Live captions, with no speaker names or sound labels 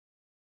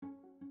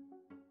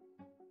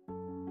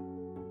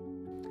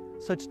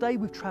So today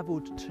we've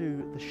travelled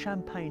to the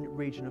Champagne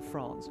region of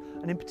France,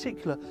 and in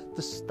particular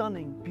the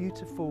stunning,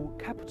 beautiful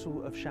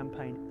capital of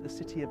Champagne, the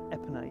city of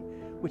Epernay,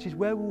 which is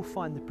where we will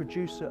find the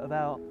producer of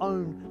our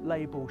own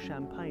label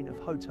champagne of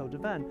Hôtel de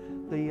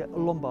Vin, the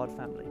Lombard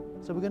family.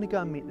 So we're going to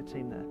go and meet the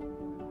team there.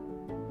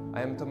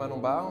 I am Thomas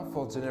Lombard,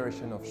 fourth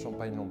generation of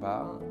Champagne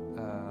Lombard.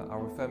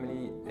 Our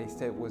family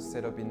estate was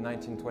set up in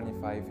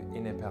 1925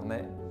 in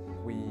Epernay.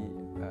 We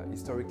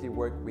historically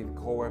work with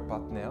grower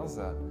partners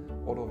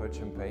all over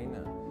Champagne,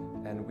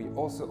 and we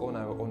also own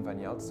our own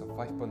vineyards, so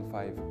 5.5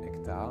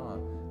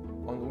 hectares,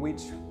 on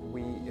which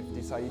we have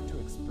decided to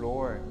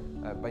explore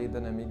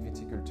biodynamic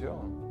viticulture.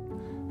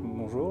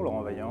 Bonjour,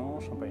 Laurent Vaillant,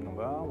 Champagne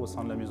Lombard, au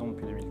sein de la maison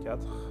depuis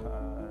 2004.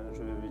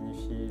 Je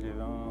vinifie les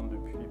vins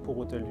pour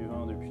Hôtel du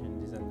Vin depuis une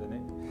dizaine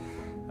d'années.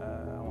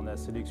 On a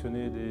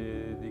sélectionné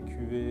des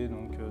cuvées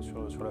donc,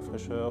 sur la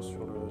fraîcheur,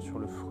 sur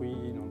le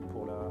fruit, donc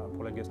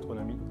pour la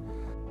gastronomie.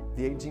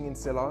 The aging in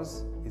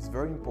cellars is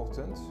very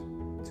important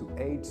to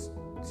age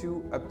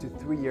 2 up to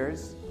 3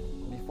 years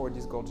before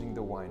disgorging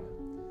the wine.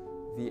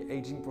 The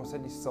aging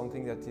process is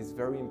something that is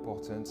very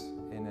important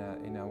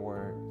in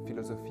our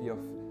philosophy of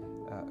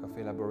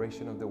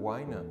elaboration of the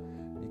wine,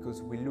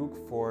 because we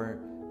look for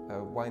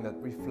a wine that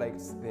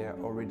reflects their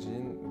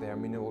origin, their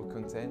mineral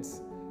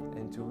contents,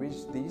 and to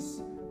reach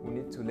this we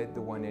need to let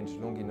the wine age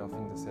long enough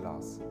in the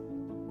cellars.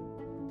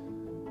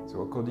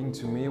 So according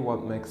to me,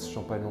 what makes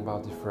Champagne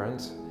Lombard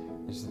different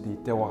is the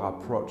terroir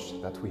approach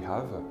that we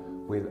have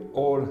with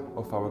all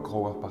of our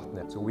grower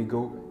partners. So we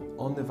go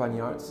on the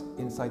vineyards,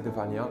 inside the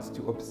vineyards,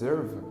 to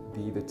observe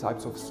the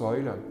types of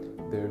soil,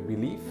 the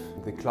relief,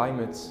 the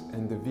climate,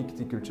 and the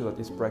viticulture that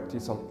is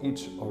practiced on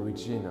each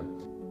origin.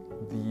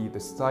 The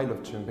style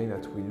of champagne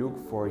that we look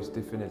for is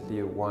definitely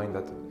a wine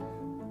that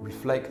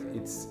reflects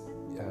its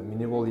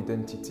mineral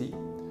identity.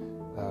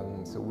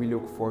 So we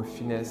look for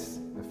finesse,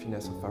 a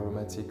finesse of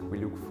aromatic. We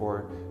look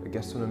for a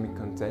gastronomic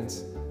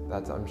content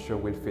that I'm sure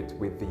will fit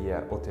with the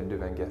Hôtel de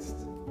Vin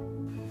guest.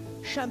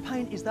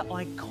 Champagne is that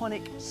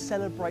iconic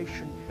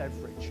celebration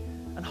beverage,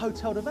 and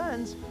Hôtel de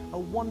Vins are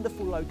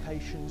wonderful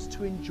locations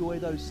to enjoy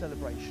those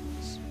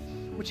celebrations,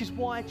 which is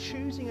why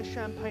choosing a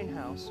champagne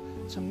house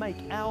to make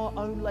our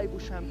own label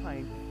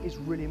champagne is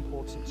really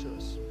important to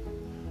us.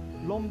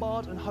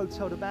 Lombard and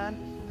Hôtel de Vin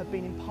have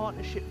been in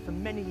partnership for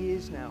many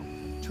years now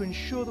to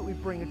ensure that we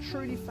bring a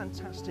truly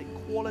fantastic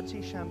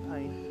quality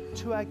champagne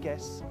to our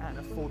guests at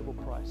an affordable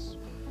price.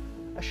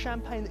 A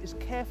champagne that is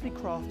carefully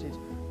crafted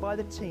by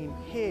the team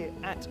here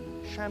at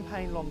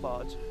Champagne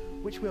Lombard,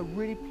 which we are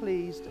really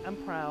pleased and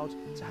proud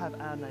to have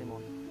our name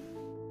on.